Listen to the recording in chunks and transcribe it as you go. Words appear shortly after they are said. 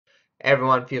Hey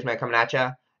everyone, FusionEd coming at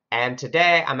ya. And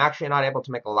today I'm actually not able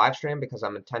to make a live stream because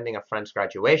I'm attending a friend's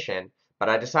graduation, but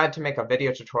I decided to make a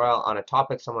video tutorial on a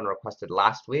topic someone requested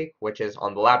last week, which is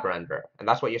on the lab render. And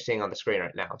that's what you're seeing on the screen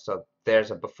right now. So there's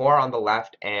a before on the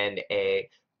left and a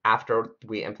after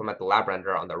we implement the lab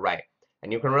render on the right.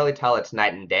 And you can really tell it's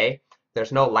night and day.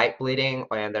 There's no light bleeding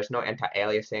and there's no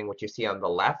anti-aliasing, which you see on the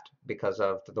left because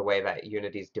of the way that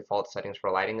Unity's default settings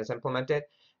for lighting is implemented.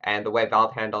 And the way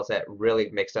Valve handles it really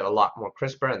makes it a lot more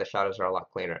crisper and the shadows are a lot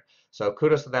cleaner. So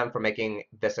kudos to them for making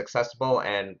this accessible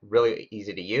and really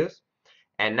easy to use.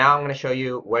 And now I'm going to show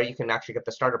you where you can actually get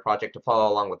the starter project to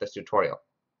follow along with this tutorial.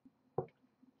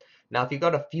 Now if you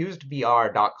go to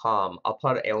fusedvr.com, I'll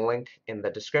put a link in the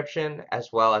description as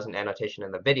well as an annotation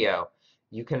in the video.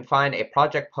 You can find a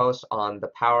project post on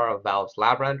the power of Valve's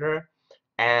lab renderer,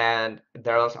 and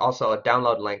there's also a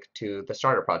download link to the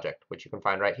starter project, which you can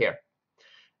find right here.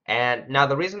 And now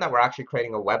the reason that we're actually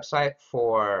creating a website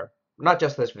for not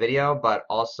just this video, but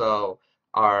also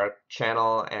our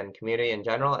channel and community in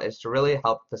general is to really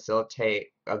help facilitate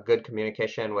a good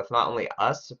communication with not only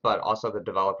us, but also the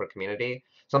developer community.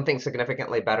 Something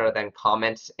significantly better than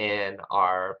comments in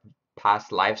our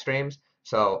past live streams.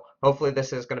 So hopefully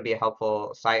this is going to be a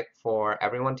helpful site for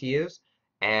everyone to use.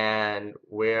 And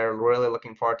we're really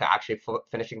looking forward to actually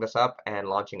finishing this up and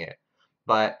launching it.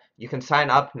 But you can sign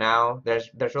up now. There's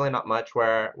really not much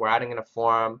where we're adding in a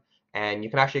form, and you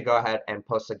can actually go ahead and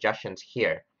post suggestions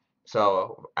here.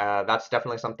 So that's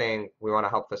definitely something we want to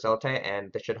help facilitate,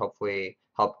 and this should hopefully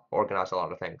help organize a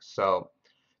lot of things. So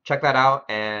check that out,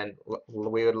 and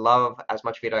we would love as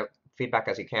much feedback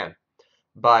as you can.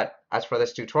 But as for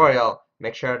this tutorial,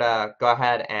 make sure to go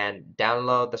ahead and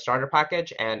download the starter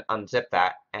package and unzip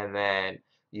that, and then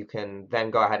you can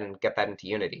then go ahead and get that into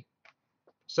Unity.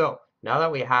 So now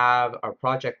that we have our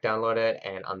project downloaded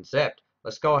and unzipped,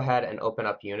 let's go ahead and open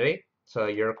up Unity. So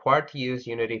you're required to use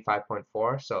Unity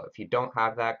 5.4. So if you don't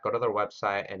have that, go to their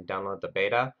website and download the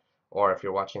beta. Or if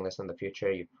you're watching this in the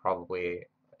future,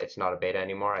 it's not a beta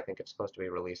anymore. I think it's supposed to be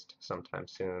released sometime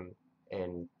soon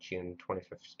in June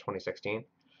 25th, 2016.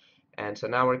 And so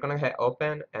now we're going to hit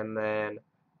open and then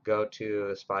go to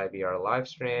the Spy VR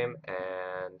Livestream,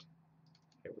 and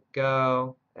here we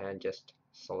go, and just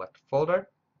select folder.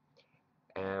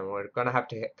 And we're going to have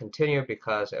to hit continue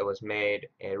because it was made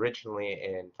originally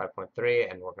in 5.3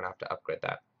 and we're going to have to upgrade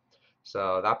that.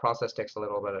 So that process takes a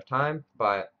little bit of time,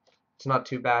 but it's not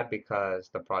too bad because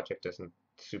the project isn't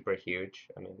super huge.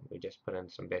 I mean, we just put in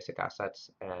some basic assets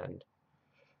and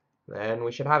then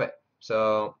we should have it.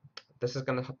 So this is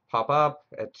going to pop up.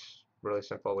 It's really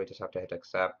simple. We just have to hit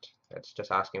accept. It's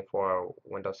just asking for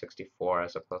Windows 64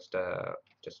 as opposed to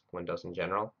just Windows in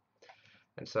general.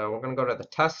 And so we're going to go to the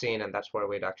test scene, and that's where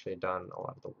we'd actually done a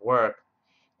lot of the work.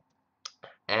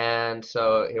 And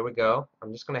so here we go.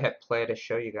 I'm just going to hit play to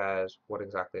show you guys what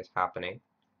exactly is happening,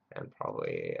 and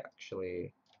probably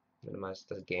actually minimize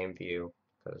the game view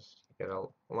because you get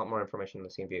a lot more information in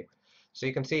the scene view. So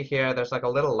you can see here there's like a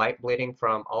little light bleeding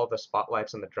from all of the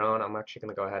spotlights in the drone. I'm actually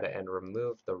going to go ahead and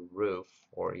remove the roof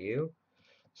for you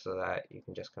so that you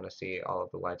can just kind of see all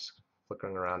of the lights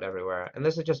flickering around everywhere. And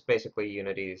this is just basically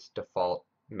Unity's default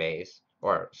maze,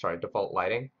 or sorry, default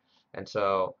lighting. And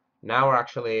so now we're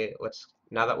actually,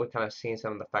 now that we've kind of seen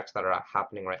some of the effects that are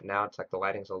happening right now, it's like the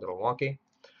lighting's a little wonky.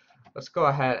 Let's go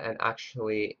ahead and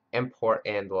actually import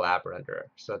in the lab renderer.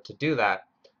 So to do that,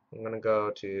 I'm going to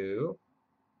go to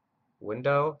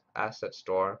Window, Asset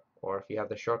Store, or if you have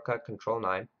the shortcut Control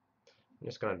 9, I'm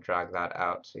just going to drag that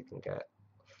out so you can get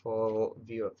a full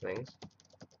view of things.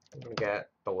 I'm going to get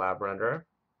the lab renderer.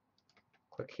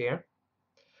 Click here.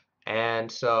 And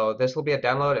so this will be a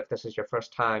download if this is your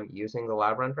first time using the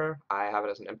lab renderer. I have it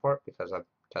as an import because I've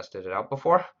tested it out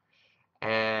before.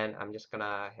 And I'm just going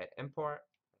to hit import.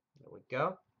 There we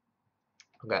go.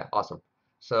 Okay, awesome.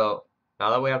 So now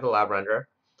that we have the lab renderer,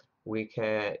 we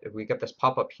get this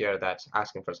pop-up here that's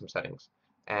asking for some settings.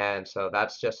 And so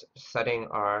that's just setting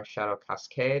our shadow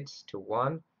cascades to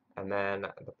 1 and then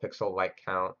the pixel light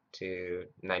count to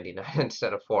 99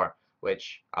 instead of 4,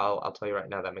 which I'll tell you right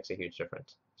now that makes a huge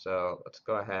difference. So let's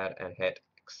go ahead and hit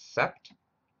accept.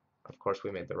 Of course, we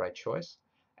made the right choice.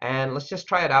 And let's just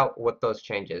try it out with those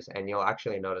changes, and you'll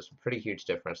actually notice a pretty huge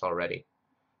difference already.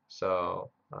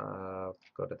 So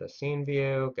go to the scene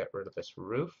view, get rid of this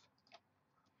roof.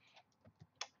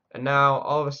 And now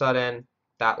all of a sudden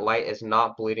that light is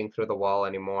not bleeding through the wall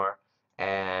anymore,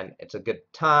 and it's a good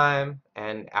time,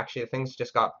 and actually things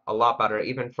just got a lot better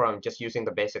even from just using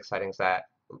the basic settings. That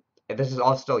this is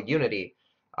all still Unity.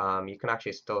 You can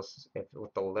actually still,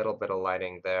 with a little bit of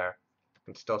lighting there,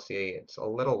 you can still see it's a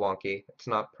little wonky. It's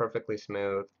not perfectly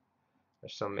smooth,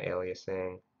 There's some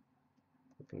aliasing.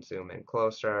 We can zoom in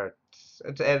closer.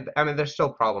 I mean, there's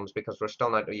still problems because we're still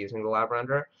not using the lab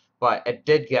render, but it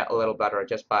did get a little better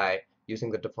just by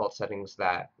using the default settings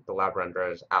that the lab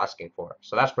render is asking for.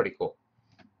 So that's pretty cool.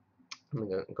 I'm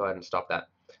going to go ahead and stop that.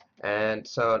 And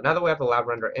so now that we have the lab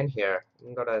render in here, we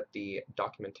can go to the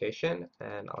documentation,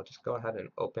 and I'll just go ahead and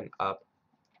open up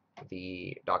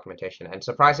the documentation. And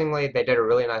surprisingly, they did a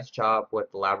really nice job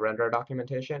with the lab render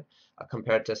documentation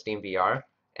compared to Steam VR,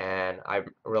 and I'm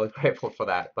really grateful for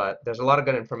that. But there's a lot of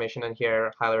good information in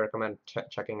here. Highly recommend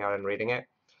checking out and reading it.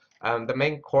 The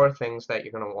main core things that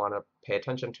you're going to want to pay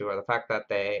attention to are the fact that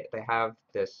they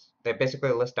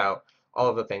basically list out all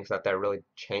of the things that they're really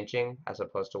changing as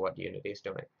opposed to what Unity is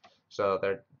doing. So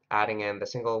they're adding in the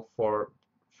single forward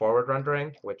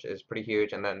rendering, which is pretty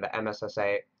huge, and then the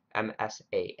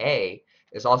MSAA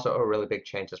is also a really big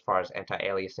change as far as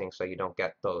anti-aliasing, so you don't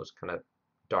get those kind of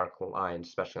dark lines,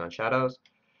 especially on shadows.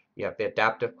 You have the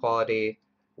adaptive quality,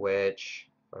 which,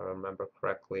 if I remember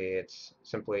correctly, it's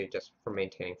simply just for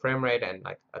maintaining frame rate and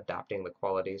like adapting the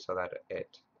quality so that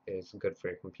it is good for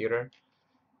your computer.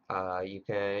 You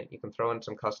can throw in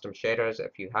some custom shaders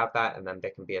if you have that, and then they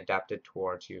can be adapted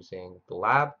towards using the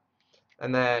lab.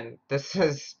 And then this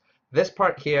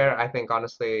part here, I think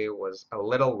honestly was a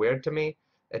little weird to me.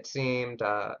 It seemed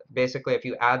basically if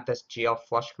you add this GL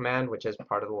flush command, which is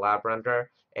part of the lab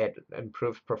render, it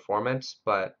improves performance,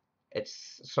 but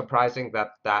it's surprising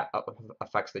that that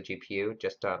affects the GPU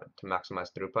just to maximize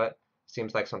throughput.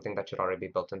 Seems like something that should already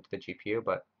be built into the GPU,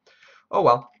 but oh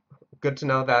well, good to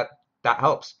know that that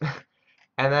helps.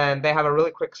 And then they have a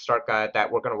really quick start guide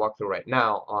that we're going to walk through right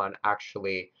now on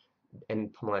actually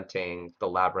implementing the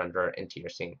lab render into your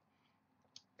scene.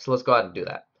 So let's go ahead and do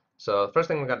that. So the first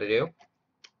thing we've got to do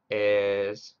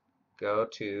is go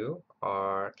to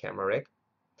our camera rig.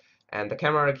 And the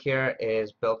camera rig here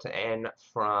is built in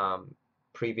from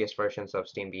previous versions of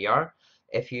Steam VR.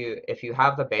 If you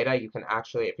have the beta, you can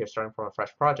actually, if you're starting from a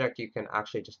fresh project, you can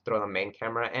actually just throw the main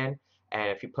camera in. And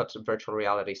if you put some virtual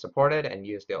reality supported and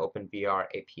use the OpenVR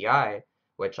API,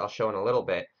 which I'll show in a little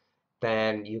bit,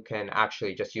 then you can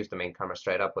actually just use the main camera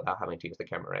straight up without having to use the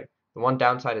camera rig. The one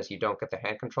downside is you don't get the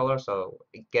hand controller, so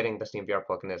getting the Steam VR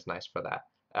plugin is nice for that,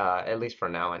 at least for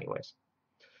now anyways.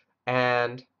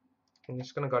 And I'm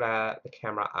just going to go to the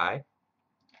camera eye,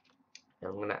 and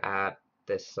I'm going to add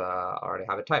this, I already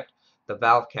have it typed, the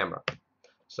Valve camera.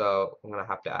 So I'm going to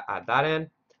have to add that in,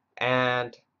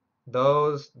 and there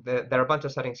are a bunch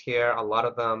of settings here, a lot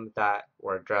of them that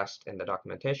were addressed in the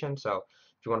documentation, so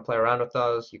if you want to play around with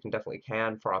those, you can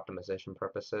for optimization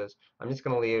purposes. I'm just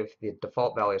going to leave the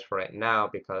default values for right now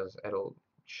because it'll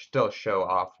still show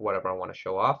off whatever I want to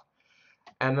show off.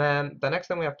 And then the next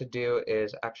thing we have to do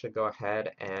is actually go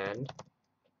ahead and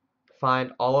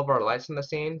find all of our lights in the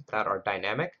scene that are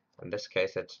dynamic. In this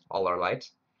case, it's all our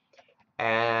lights.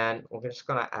 And we're just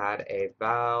going to add a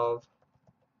Valve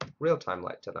real-time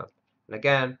light to them. And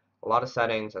again, a lot of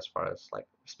settings as far as like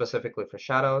specifically for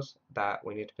shadows that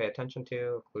we need to pay attention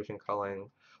to, occlusion, culling,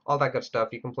 all that good stuff.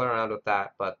 You can play around with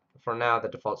that, but for now the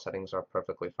default settings are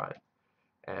perfectly fine.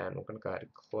 And we're going to go ahead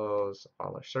and close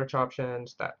all our search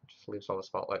options. That just leaves all the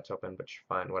spotlights open, which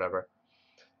fine, whatever.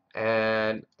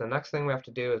 And the next thing we have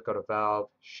to do is go to Valve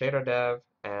Shader Dev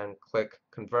and click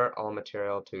Convert All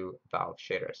Material to Valve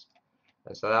Shaders.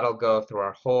 And so that'll go through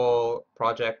our whole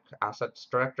project assets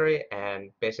directory and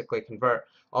basically convert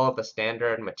all of the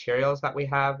standard materials that we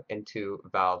have into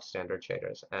Valve standard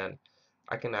shaders. And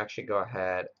I can actually go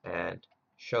ahead and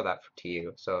show that to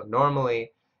you. So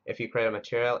normally, if you create a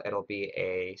material, it'll be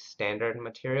a standard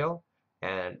material,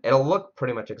 and it'll look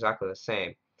pretty much exactly the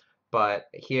same. But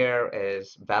here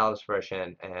is Valve's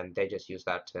version, and they just use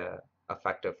that to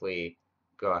effectively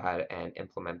go ahead and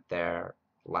implement their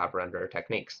lab render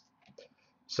techniques.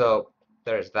 So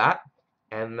there's that.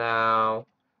 And now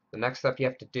the next step you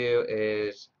have to do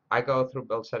is, I go through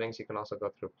build settings. You can also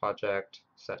go through project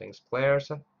settings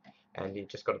players, and you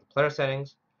just go to the player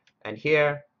settings. And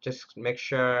here, just make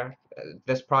sure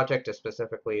this project is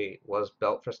specifically was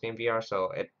built for Steam VR,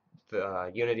 so the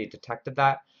Unity detected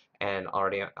that and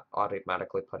already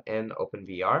automatically put in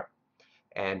OpenVR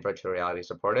and virtual reality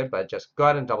supported, but just go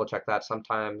ahead and double check that.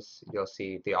 Sometimes you'll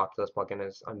see the Oculus plugin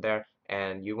is on there,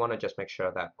 and you want to just make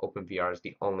sure that OpenVR is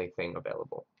the only thing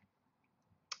available.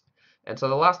 And so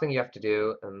the last thing you have to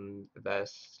do in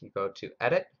this, you go to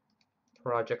Edit,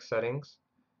 Project Settings,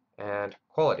 and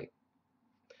Quality.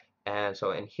 And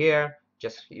so in here,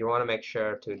 just you want to make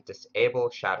sure to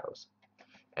disable shadows.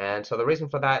 And so the reason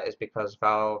for that is because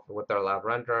Valve, with their lab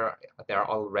render, they're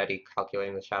already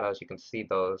calculating the shadows. You can see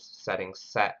those settings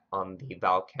set on the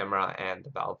Valve camera and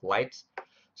the Valve lights.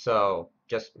 So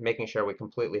just making sure we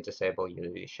completely disable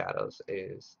Unity shadows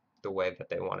is the way that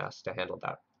they want us to handle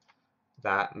that.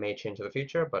 That may change in the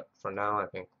future, but for now I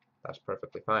think that's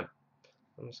perfectly fine.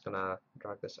 I'm just gonna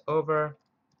drag this over,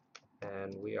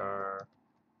 and we are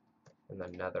in the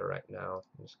nether right now.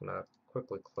 I'm just gonna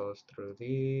quickly close through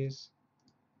these,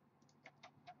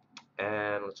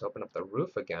 and let's open up the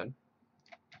roof again,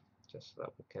 just so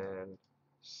that we can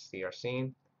see our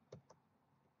scene.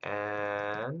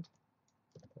 And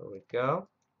there we go.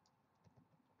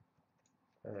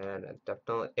 And it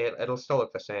definitely, it'll still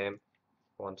look the same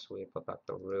once we put back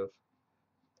the roof.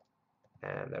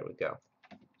 And there we go.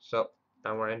 So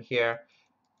now we're in here,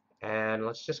 and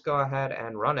let's just go ahead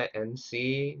and run it and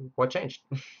see what changed.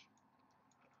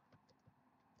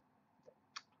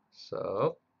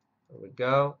 So there we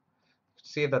go.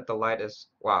 See that the light is,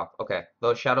 wow, okay,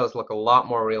 those shadows look a lot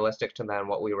more realistic to than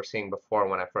what we were seeing before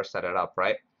when I first set it up,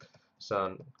 right?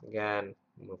 So again,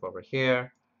 move over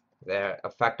here. They're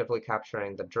effectively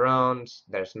capturing the drones.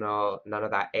 There's none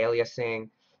of that aliasing,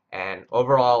 and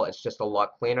overall it's just a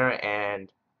lot cleaner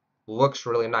and looks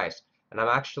really nice. And I'm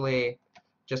actually,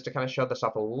 just to kind of show this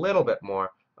off a little bit more,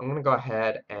 I'm going to go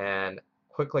ahead and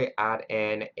quickly add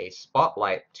in a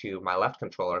spotlight to my left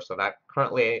controller, so that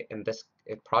currently in this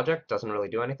project doesn't really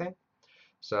do anything.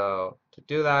 So to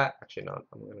do that, actually no,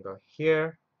 I'm going to go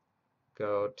here,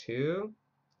 go to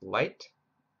light,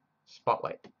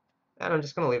 spotlight, and I'm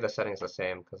just going to leave the settings the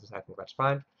same because I think that's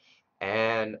fine.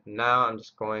 And now I'm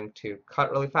just going to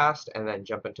cut really fast and then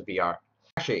jump into VR.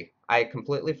 Actually, I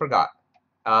completely forgot.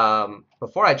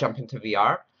 Before I jump into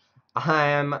VR,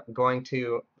 I'm going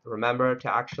to remember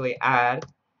to actually add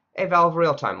a Valve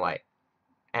real-time light.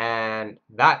 And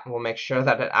that will make sure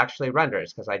that it actually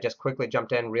renders, because I just quickly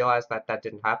jumped in, realized that that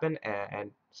didn't happen,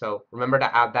 and so remember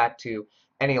to add that to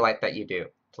any light that you do.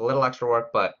 It's a little extra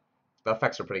work, but the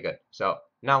effects are pretty good. So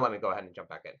now let me go ahead and jump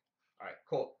back in. All right,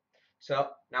 cool. So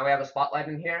now we have a spotlight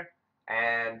in here,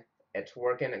 and it's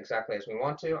working exactly as we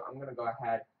want to. I'm going to go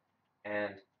ahead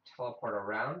and teleport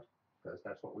around, because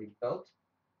that's what we built.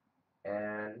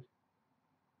 And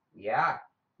yeah,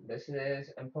 this is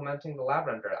implementing the lab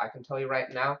render. I can tell you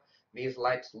right now, these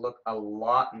lights look a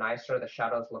lot nicer. The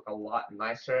shadows look a lot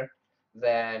nicer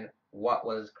than what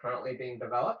was currently being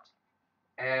developed.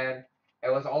 And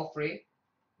it was all free.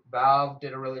 Valve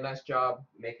did a really nice job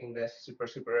making this super,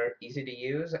 super easy to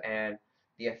use, and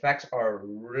the effects are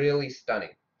really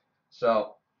stunning.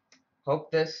 So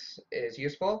hope this is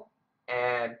useful,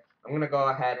 and I'm going to go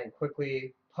ahead and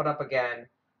quickly put up again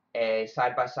a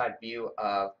side-by-side view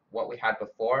of what we had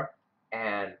before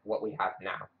and what we have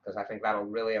now, because I think that'll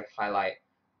really highlight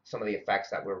some of the effects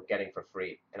that we're getting for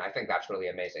free, and I think that's really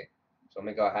amazing. So let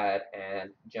me go ahead and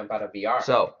jump out of VR.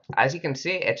 So as you can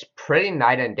see, it's pretty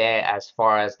night and day as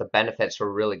far as the benefits we're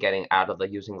really getting out of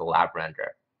using the lab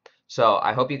render. So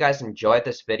I hope you guys enjoyed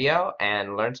this video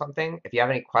and learned something. If you have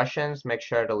any questions, make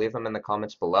sure to leave them in the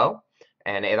comments below,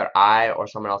 and either I or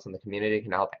someone else in the community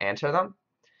can help answer them.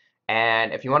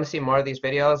 And if you want to see more of these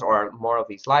videos or more of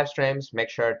these live streams, make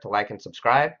sure to like and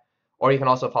subscribe, or you can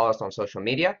also follow us on social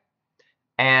media.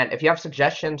 And if you have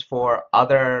suggestions for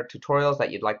other tutorials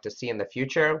that you'd like to see in the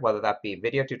future, whether that be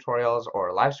video tutorials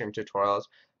or live stream tutorials,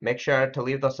 make sure to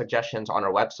leave those suggestions on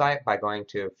our website by going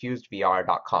to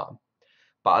fusedvr.com.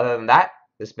 But other than that,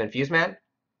 this has been FuseMan.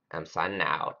 I'm signing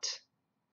out.